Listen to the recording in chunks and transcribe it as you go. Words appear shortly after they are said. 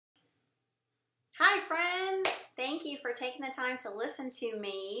Hi friends! Thank you for taking the time to listen to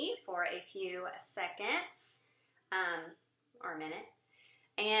me for a few seconds, or a minute.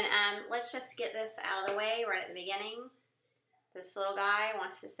 And let's just get this out of the way right at the beginning. This little guy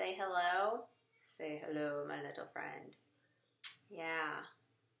wants to say hello. Say hello, my little friend. Yeah,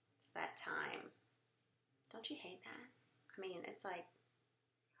 it's that time. Don't you hate that? I mean, it's like,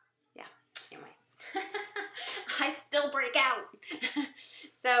 yeah, anyway. I still break out.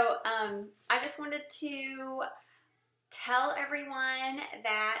 So I just wanted to tell everyone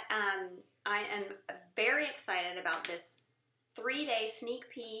that I am very excited about this 3-day sneak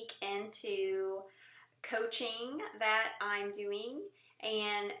peek into coaching that I'm doing.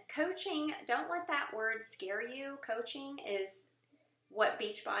 And coaching, don't let that word scare you. Coaching is what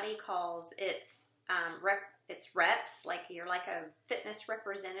Beachbody calls its reps, like you're like a fitness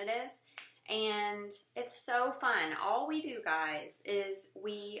representative. And it's so fun. All we do, guys, is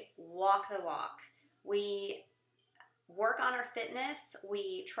we walk the walk. We work on our fitness.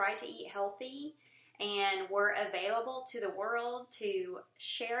 We try to eat healthy. And we're available to the world to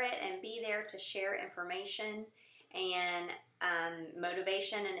share it and be there to share information and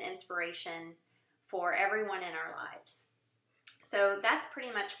motivation and inspiration for everyone in our lives. So that's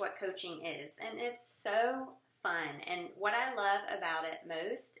pretty much what coaching is. And it's so fun. And what I love about it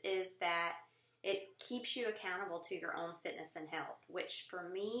most is that it keeps you accountable to your own fitness and health, which for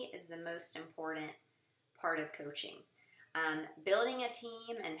me is the most important part of coaching. Building a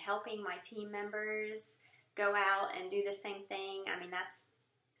team and helping my team members go out and do the same thing, I mean, that's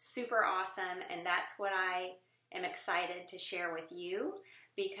super awesome, and that's what I am excited to share with you,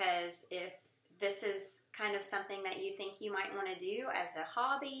 because if this is kind of something that you think you might want to do as a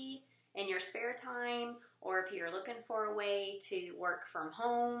hobby in your spare time, or if you're looking for a way to work from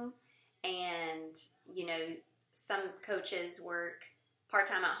home, and you know, some coaches work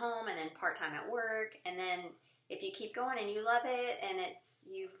part-time at home and then part-time at work, and then if you keep going and you love it and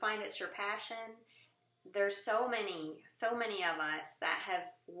you find it's your passion, there's so many of us that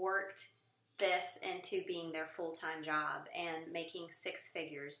have worked this into being their full-time job and making 6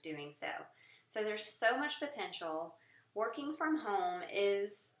 figures doing so. So there's so much potential. Working from home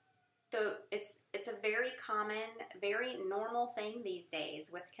is it's a very common, very normal thing these days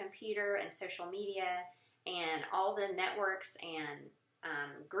with computer and social media and all the networks and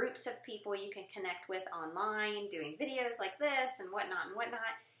groups of people you can connect with online, doing videos like this and whatnot and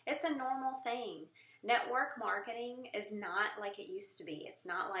whatnot. It's a normal thing. Network marketing is not like it used to be. It's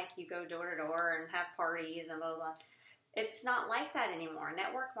not like you go door to door and have parties and blah, blah, blah. It's not like that anymore.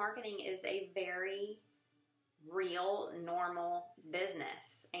 Network marketing is a very real, normal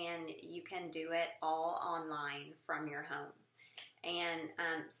business, and you can do it all online from your home. And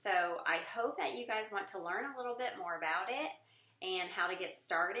so I hope that you guys want to learn a little bit more about it and how to get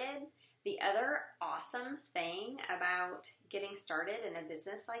started. The other awesome thing about getting started in a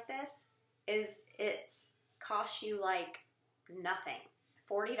business like this is it costs you like nothing.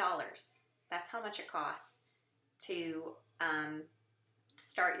 $40. That's how much it costs to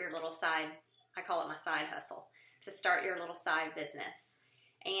start your little side, I call it my side hustle, to start your little side business.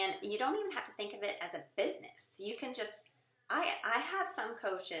 And you don't even have to think of it as a business. You can just, I have some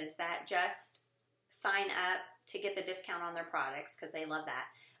coaches that just sign up to get the discount on their products because they love that.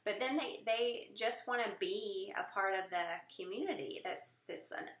 But then they just want to be a part of the community.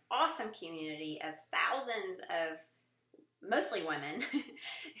 It's an awesome community of thousands of mostly women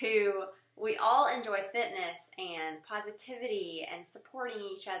who we all enjoy fitness and positivity and supporting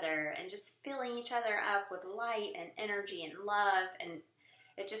each other and just filling each other up with light and energy and love, and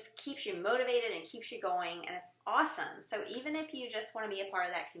it just keeps you motivated and keeps you going, and it's awesome. So even if you just want to be a part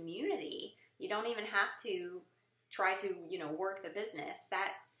of that community, you don't even have to try to, you know, work the business.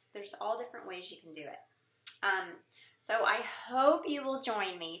 There's all different ways you can do it. So I hope you will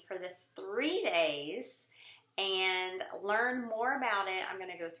join me for this 3 days and learn more about it. I'm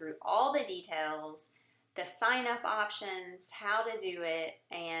going to go through all the details, the sign-up options, how to do it,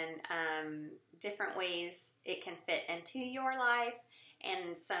 and different ways it can fit into your life,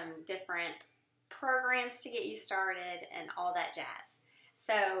 and some different programs to get you started and all that jazz.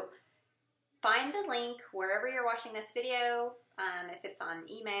 So find the link wherever you're watching this video. If it's on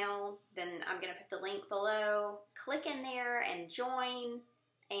email, then I'm going to put the link below. Click in there and join,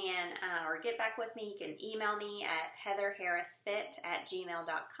 and or get back with me. You can email me at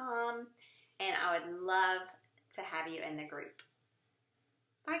heatherharrisfit@gmail.com, and I would love to have you in the group.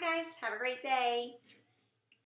 Bye guys, have a great day.